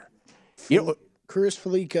 The Bear. Chris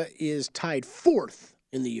Fallica is tied 4th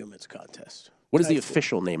in the humans contest. What is the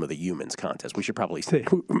official name of the humans contest? We should probably say.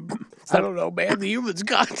 I don't know, man. The humans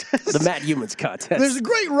contest. The Matt Humans contest. There's a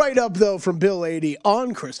great write-up, though, from Bill 80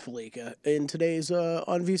 on Chris Fallica in today's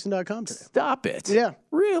on VSiN.com today. Stop it. Yeah.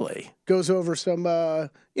 Really? Goes over some,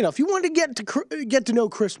 if you want to get to know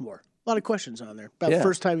Chris more, a lot of questions on there about the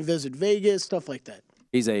first time he visited Vegas, stuff like that.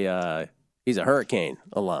 He's a Hurricane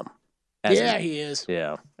alum. He is.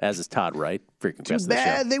 Yeah, as is Todd Wright. Freaking Too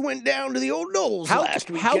bad they went down to the old Knowles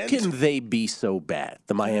last weekend. How can they be so bad,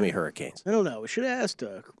 the Miami Hurricanes? I don't know. We should have asked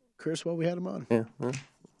Chris while we had him on. Yeah.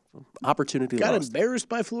 Opportunity Got lost. embarrassed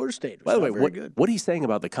by Florida State. By the way, what he's saying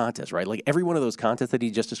about the contest, right? Like every one of those contests that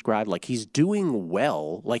he just described, like he's doing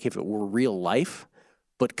well, like if it were real life,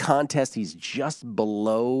 but contest he's just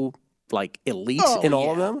below like elite in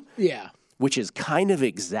all of them. Yeah. Which is kind of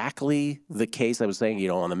exactly the case I was saying,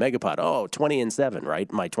 on the Megapod. 20-7,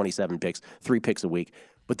 right? My 27 picks, 3 picks a week.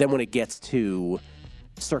 But then when it gets to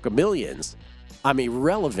Circa Millions, I'm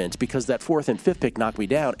irrelevant because that 4th and 5th pick knocked me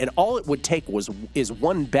down. And all it would take is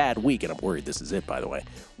one bad week, and I'm worried this is it, by the way.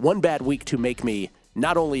 One bad week to make me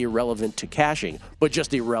not only irrelevant to cashing, but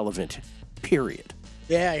just irrelevant, period.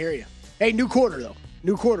 Yeah, I hear you. Hey, new quarter, though.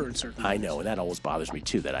 New quarter in Circa. I know, and that always bothers me,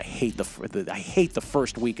 too, that I hate the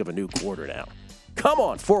first week of a new quarter now. Come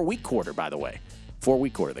on, 4-week quarter, by the way.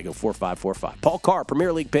 4-week quarter. They go 4-5, 4-5. Paul Carr,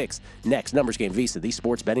 Premier League picks. Next, Numbers Game Visa, the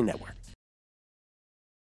Sports Betting Network.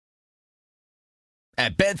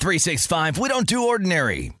 At Bet365, we don't do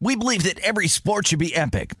ordinary. We believe that every sport should be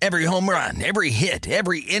epic. Every home run, every hit,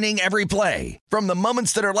 every inning, every play. From the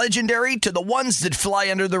moments that are legendary to the ones that fly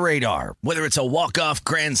under the radar. Whether it's a walk-off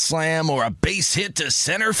grand slam or a base hit to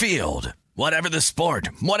center field. Whatever the sport,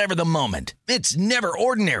 whatever the moment. It's never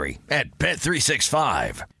ordinary at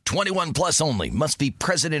Bet365. 21 plus only. Must be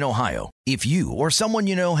present in Ohio. If you or someone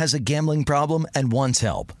you know has a gambling problem and wants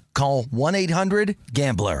help, call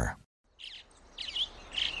 1-800-GAMBLER.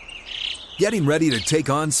 Getting ready to take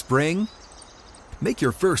on spring? Make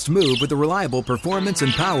your first move with the reliable performance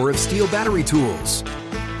and power of Steel battery tools.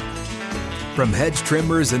 From hedge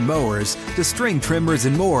trimmers and mowers to string trimmers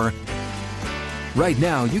and more, right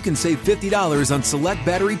now you can save $50 on select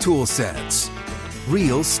battery tool sets.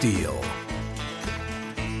 Real Steel.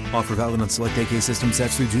 Offer valid on select AK system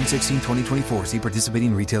sets through June 16, 2024. See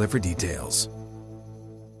participating retailer for details.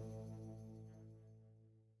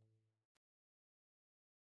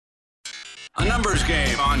 A numbers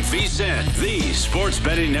game on VSiN, the Sports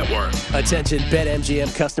Betting Network. Attention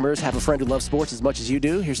BetMGM customers. Have a friend who loves sports as much as you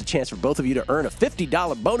do. Here's a chance for both of you to earn a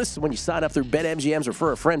 $50 bonus when you sign up through BetMGM's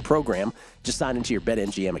Refer a Friend program. Just sign into your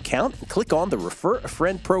BetMGM account and click on the Refer a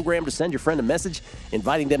Friend program to send your friend a message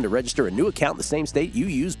inviting them to register a new account in the same state you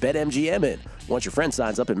use BetMGM in. Once your friend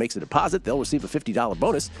signs up and makes a deposit, they'll receive a $50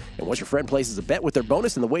 bonus. And once your friend places a bet with their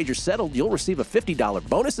bonus and the wager's settled, you'll receive a $50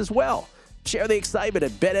 bonus as well. Share the excitement at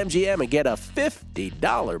BetMGM and get a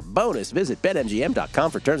 $50 bonus. Visit BetMGM.com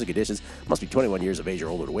for terms and conditions. Must be 21 years of age or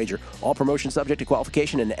older to wager. All promotions subject to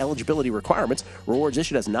qualification and eligibility requirements. Rewards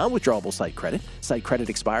issued as non-withdrawable site credit. Site credit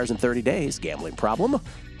expires in 30 days. Gambling problem?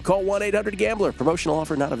 Call 1-800-GAMBLER. Promotional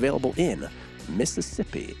offer not available in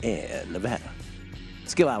Mississippi and Nevada.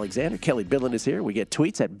 Skill Alexander, Kelly Bidlin is here. We get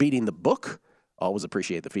tweets at Beating the Book. Always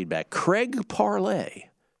appreciate the feedback. Craig Parlay.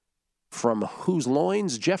 From whose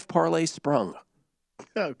loins Jeff Parlay sprung.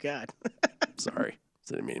 Oh, God. Sorry.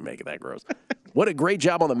 Didn't mean to make it that gross. What a great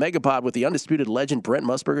job on the Megapod with the undisputed legend Brent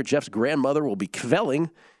Musburger. Jeff's grandmother will be kvelling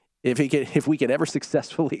if we can ever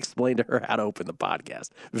successfully explain to her how to open the podcast.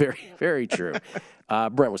 Very, very true.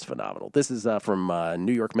 Brent was phenomenal. This is from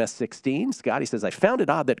New York Mess 16. Scotty says, I found it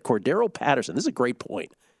odd that Cordero Patterson, this is a great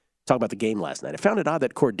point. Talk about the game last night. I found it odd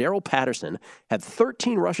that Cordero Patterson had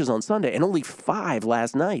 13 rushes on Sunday and only 5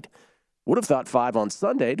 last night. Would have thought 5 on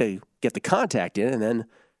Sunday to get the contact in and then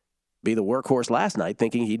be the workhorse last night,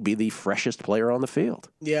 thinking he'd be the freshest player on the field.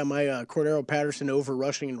 Yeah, my Cordero Patterson over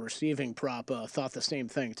rushing and receiving prop thought the same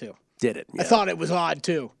thing, too. Did it? Yeah. I thought it was odd,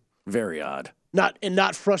 too. Very odd.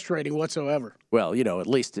 Not frustrating whatsoever. Well, at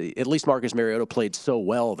least Marcus Mariota played so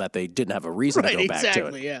well that they didn't have a reason to go back to it.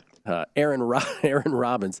 Exactly, yeah. Aaron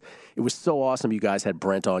Robbins, it was so awesome you guys had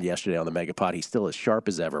Brent on yesterday on the Megapod. He's still as sharp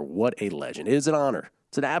as ever. What a legend. It is an honor.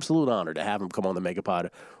 It's an absolute honor to have him come on the Megapod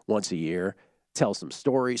once a year, tell some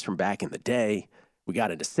stories from back in the day. We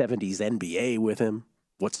got into 70s NBA with him.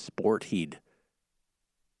 What sport he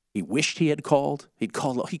wished he had called. He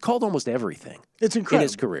called almost everything. It's incredible. In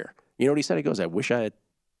his career. You know what he said? He goes, I wish I had,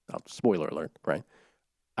 spoiler alert, right?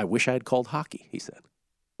 I wish I had called hockey, he said.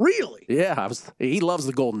 Really? Yeah, he loves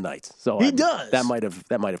the Golden Knights. So he does. That might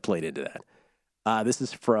have played into that. This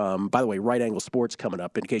is from, by the way, Right Angle Sports coming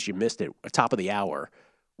up. In case you missed it, top of the hour,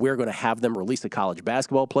 we're going to have them release a college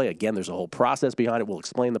basketball play. Again, there's a whole process behind it. We'll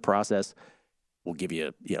explain the process. We'll give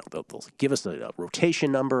you, they'll give us a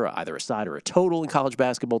rotation number, either a side or a total in college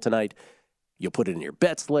basketball tonight. You'll put it in your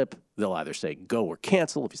bet slip. They'll either say go or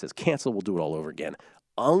cancel. If he says cancel, we'll do it all over again.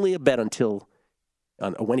 Only a bet until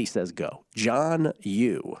when he says go. John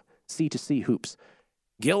Yu, C2C Hoops.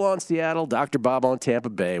 Gil on Seattle, Dr. Bob on Tampa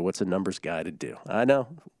Bay. What's a numbers guy to do? I know.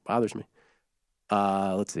 Bothers me.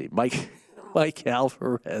 Let's see. Mike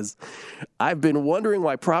Alvarez. I've been wondering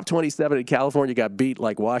why Prop 27 in California got beat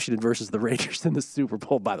like Washington versus the Rangers in the Super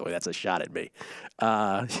Bowl. By the way, that's a shot at me.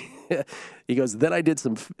 He goes, then I did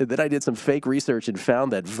some fake research and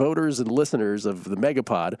found that voters and listeners of the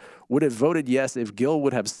Megapod would have voted yes if Gil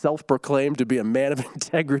would have self-proclaimed to be a man of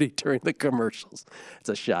integrity during the commercials. It's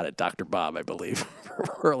a shot at Dr. Bob, I believe, from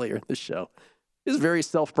earlier in the show. He was very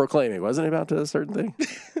self-proclaiming, wasn't he, about a certain thing?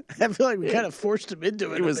 I feel like we kind of forced him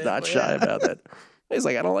into it. He was not shy about that. He's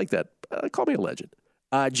like, I don't like that. Call me a legend.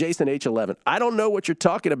 Jason H11. I don't know what you're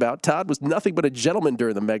talking about. Todd was nothing but a gentleman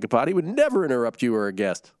during the Megapod. He would never interrupt you or a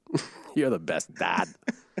guest. You're the best dad.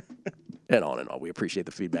 And on and on. We appreciate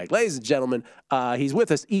the feedback. Ladies and gentlemen, he's with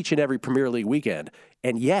us each and every Premier League weekend.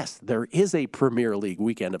 And yes, there is a Premier League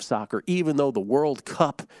weekend of soccer, even though the World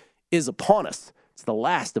Cup is upon us. It's the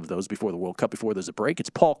last of those before the World Cup, before there's a break. It's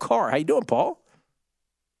Paul Carr. How you doing, Paul?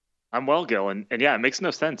 I'm well, Gil. And yeah, it makes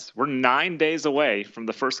no sense. We're 9 days away from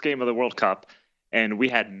the first game of the World Cup, and we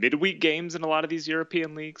had midweek games in a lot of these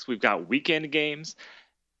European leagues. We've got weekend games.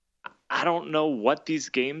 I don't know what these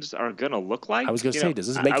games are going to look like. I was going to say, does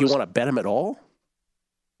this make you want to bet them at all?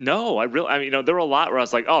 No, there were a lot where I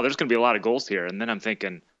was like, oh, there's going to be a lot of goals here. And then I'm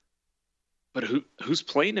thinking, but who's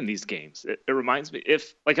playing in these games? It reminds me,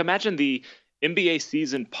 imagine the NBA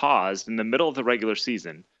season paused in the middle of the regular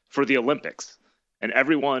season for the Olympics. And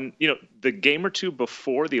everyone, the game or two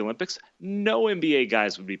before the Olympics, no NBA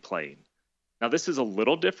guys would be playing. Now, this is a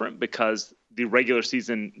little different because the regular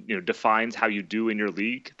season, defines how you do in your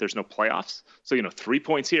league. There's no playoffs. So, 3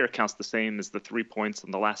 points here counts the same as the 3 points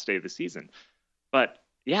on the last day of the season. But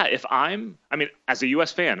yeah, as a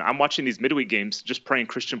U.S. fan, I'm watching these midweek games just praying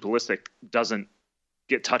Christian Pulisic doesn't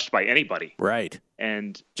get touched by anybody. Right.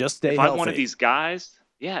 And just stay if healthy. I'm one of these guys,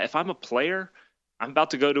 if I'm a player, I'm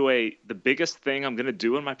about to go to the biggest thing I'm going to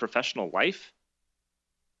do in my professional life.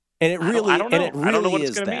 And it really, I don't know.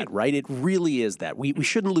 Is that, right? It really is that. We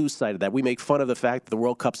shouldn't lose sight of that. We make fun of the fact that the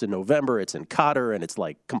World Cup's in November, it's in Qatar, and it's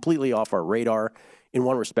like completely off our radar in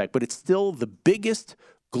one respect, but it's still the biggest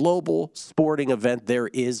global sporting event there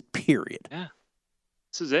is, period. Yeah.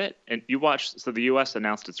 This is it. And so the U.S.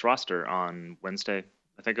 announced its roster on Wednesday,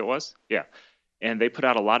 I think it was. Yeah. And they put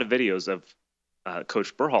out a lot of videos of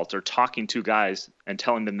Coach Berhalter talking to guys and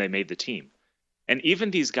telling them they made the team. And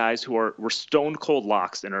even these guys who were stone cold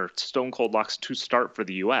locks and are stone cold locks to start for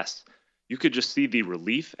the U.S., you could just see the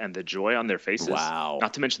relief and the joy on their faces. Wow.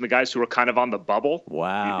 Not to mention the guys who are kind of on the bubble.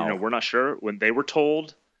 Wow. We're not sure. When they were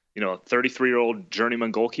told, a 33-year-old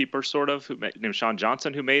journeyman goalkeeper sort of named Sean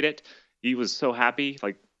Johnson who made it, he was so happy.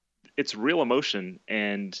 Like, it's real emotion.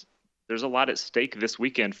 And there's a lot at stake this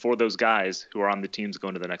weekend for those guys who are on the teams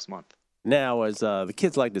going to the next month. Now, as the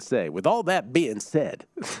kids like to say, with all that being said,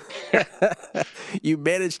 you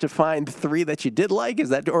managed to find 3 that you did like? Is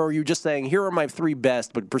that, or are you just saying, here are my 3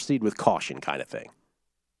 best, but proceed with caution kind of thing?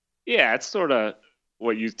 Yeah, it's sort of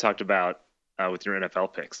what you talked about with your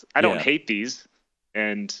NFL picks. I don't hate these,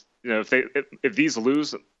 and if these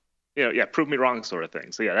lose, prove me wrong sort of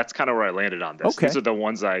thing. So yeah, that's kind of where I landed on this. Okay. These are the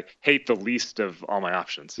ones I hate the least of all my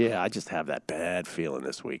options. Yeah, I just have that bad feeling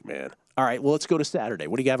this week, man. All right, well, let's go to Saturday.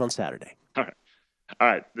 What do you have on Saturday? All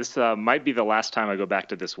right. This might be the last time I go back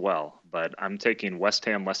to this well, but I'm taking West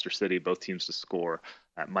Ham, Leicester City, both teams to score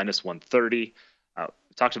at -130. We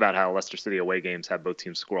talked about how Leicester City away games have both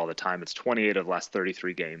teams score all the time. It's 28 of the last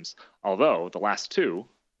 33 games, although the last 2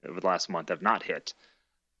 over the last month have not hit.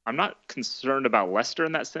 I'm not concerned about Leicester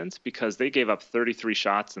in that sense because they gave up 33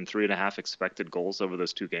 shots and 3.5 expected goals over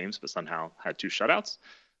those 2 games, but somehow had 2 shutouts.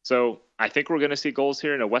 So I think we're going to see goals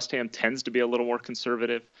here. West Ham tends to be a little more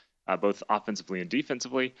conservative, both offensively and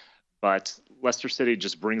defensively. But Leicester City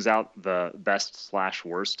just brings out the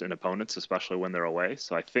best/worst in opponents, especially when they're away.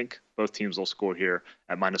 So I think both teams will score here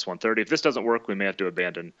at -130. If this doesn't work, we may have to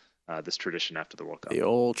abandon this tradition after the World Cup. The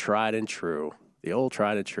old tried and true.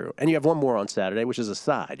 And you have one more on Saturday, which is a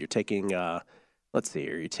side. You're taking, let's see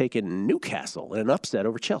here, you're taking Newcastle in an upset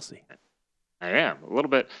over Chelsea. I am. A little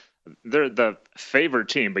bit. They're the favored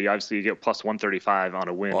team, but obviously you get +135 on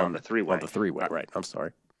a win on the 3-way. On the 3-way, right. I'm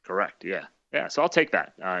sorry. Correct, yeah. Yeah, so I'll take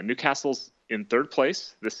that. Newcastle's in 3rd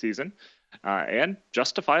place this season, and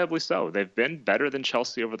justifiably so. They've been better than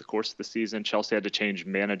Chelsea over the course of the season. Chelsea had to change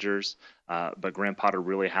managers, but Graham Potter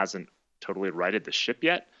really hasn't totally righted the ship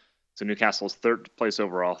yet. So Newcastle's 3rd place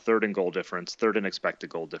overall, 3rd in goal difference, 3rd in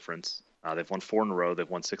expected goal difference. They've won 4 in a row. They've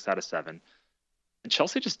won 6 out of 7. And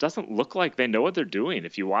Chelsea just doesn't look like they know what they're doing.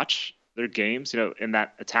 If you watch their games, in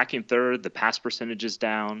that attacking third, the pass percentage is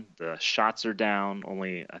down, the shots are down,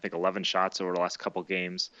 only, I think, 11 shots over the last couple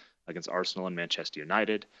games against Arsenal and Manchester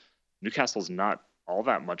United. Newcastle's not all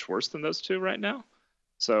that much worse than those two right now.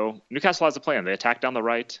 So Newcastle has a plan. They attack down the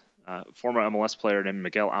right. Former MLS player named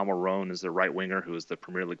Miguel Almiron is their right winger, who is the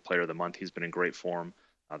Premier League Player of the Month. He's been in great form,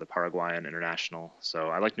 the Paraguayan international. So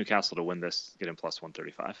I like Newcastle to win this, get in plus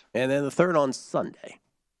 135. And then the third on Sunday.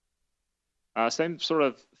 Same sort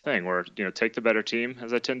of thing where, take the better team,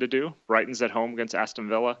 as I tend to do. Brighton's at home against Aston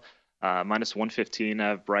Villa. Minus 115, I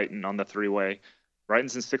have Brighton on the three-way.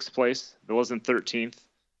 Brighton's in 6th place. Villa's in 13th.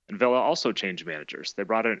 And Villa also changed managers. They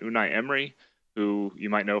brought in Unai Emery, who you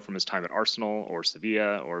might know from his time at Arsenal or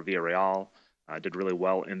Sevilla or Villarreal, did really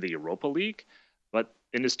well in the Europa League. But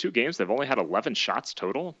in his 2 games, they've only had 11 shots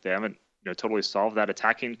total. They haven't totally solved that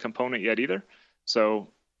attacking component yet either. So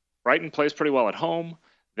Brighton plays pretty well at home.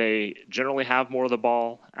 They generally have more of the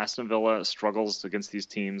ball. Aston Villa struggles against these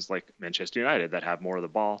teams like Manchester United that have more of the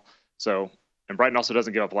ball. And Brighton also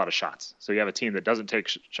doesn't give up a lot of shots. So you have a team that doesn't take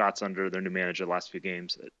shots under their new manager the last few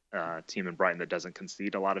games, a team in Brighton that doesn't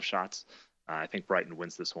concede a lot of shots. I think Brighton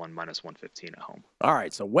wins this one, minus 115 at home. All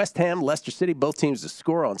right, so West Ham, Leicester City, both teams to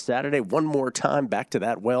score on Saturday. One more time, back to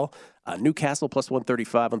that well. Newcastle plus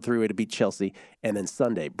 135 on three-way to beat Chelsea. And then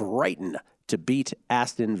Sunday, Brighton to beat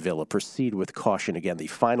Aston Villa. Proceed with caution. Again, the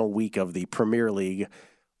final week of the Premier League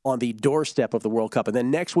on the doorstep of the World Cup. And then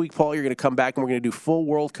next week, Paul, you're going to come back and we're going to do full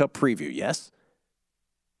World Cup preview, yes?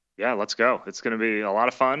 Yeah, let's go. It's going to be a lot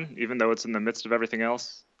of fun, even though it's in the midst of everything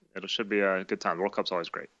else. It should be a good time. The World Cup's always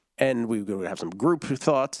great. And we're going to have some group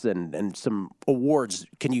thoughts and some awards.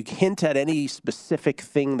 Can you hint at any specific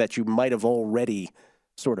thing that you might have already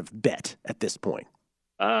sort of bet at this point?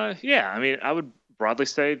 Yeah, I mean, I would broadly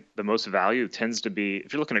say the most value tends to be,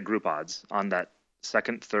 if you're looking at group odds, on that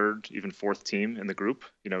second, third, even fourth team in the group.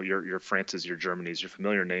 Your France's, your Germany's, your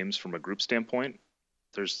familiar names from a group standpoint.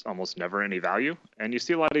 There's almost never any value. And you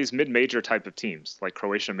see a lot of these mid-major type of teams, like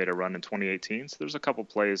Croatia made a run in 2018. So there's a couple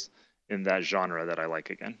plays in that genre that I like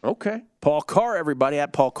again. Okay. Paul Carr, everybody,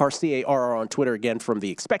 at Paul Carr, C-A-R-R on Twitter, again, from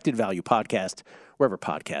the Expected Value podcast, wherever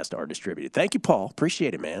podcasts are distributed. Thank you, Paul.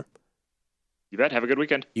 Appreciate it, man. You bet. Have a good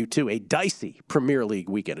weekend. You too. A dicey Premier League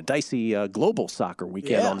weekend, a dicey global soccer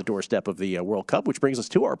weekend on the doorstep of the World Cup, which brings us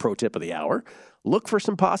to our pro tip of the hour. Look for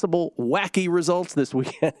some possible wacky results this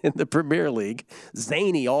weekend in the Premier League.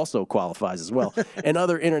 Zany also qualifies as well. And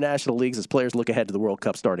other international leagues as players look ahead to the World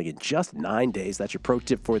Cup starting in just 9 days. That's your pro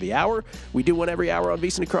tip for the hour. We do one every hour on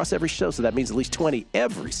VSiN across every show, so that means at least 20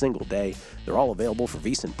 every single day. They're all available for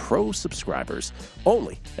VSiN Pro subscribers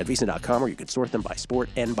only at VSiN.com, where you can sort them by sport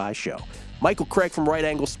and by show. Michael Craig from Right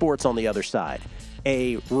Angle Sports on the other side.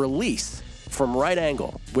 A release from Right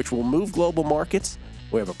Angle, which will move global markets.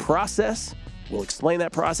 We have a process. We'll explain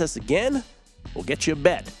that process again. We'll get you a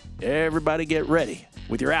bet. Everybody get ready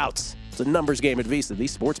with your outs. It's a numbers game at VSiN, the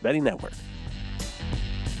Sports Betting Network.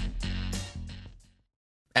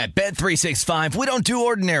 At Bet365, we don't do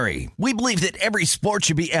ordinary. We believe that every sport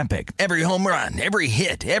should be epic. Every home run, every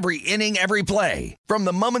hit, every inning, every play. From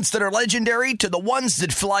the moments that are legendary to the ones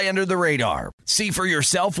that fly under the radar. See for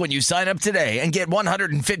yourself when you sign up today and get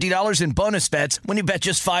 $150 in bonus bets when you bet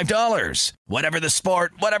just $5. Whatever the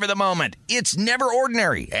sport, whatever the moment, it's never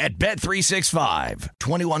ordinary at Bet365.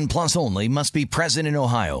 21 plus only. Must be present in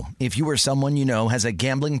Ohio. If you or someone you know has a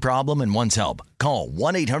gambling problem and wants help, call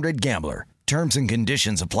 1-800-GAMBLER. Terms and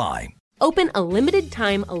conditions apply. Open a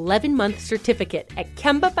limited-time 11-month certificate at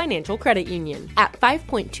Kemba Financial Credit Union. At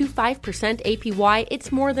 5.25% APY,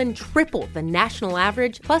 it's more than triple the national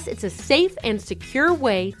average, plus it's a safe and secure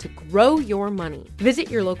way to grow your money.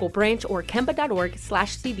 Visit your local branch or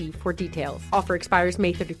kemba.org/cb for details. Offer expires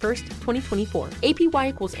May 31st, 2024. APY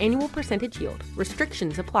equals annual percentage yield.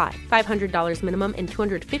 Restrictions apply. $500 minimum and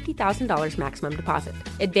 $250,000 maximum deposit.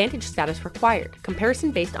 Advantage status required.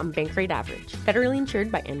 Comparison based on bank rate average. Federally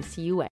insured by NCUA.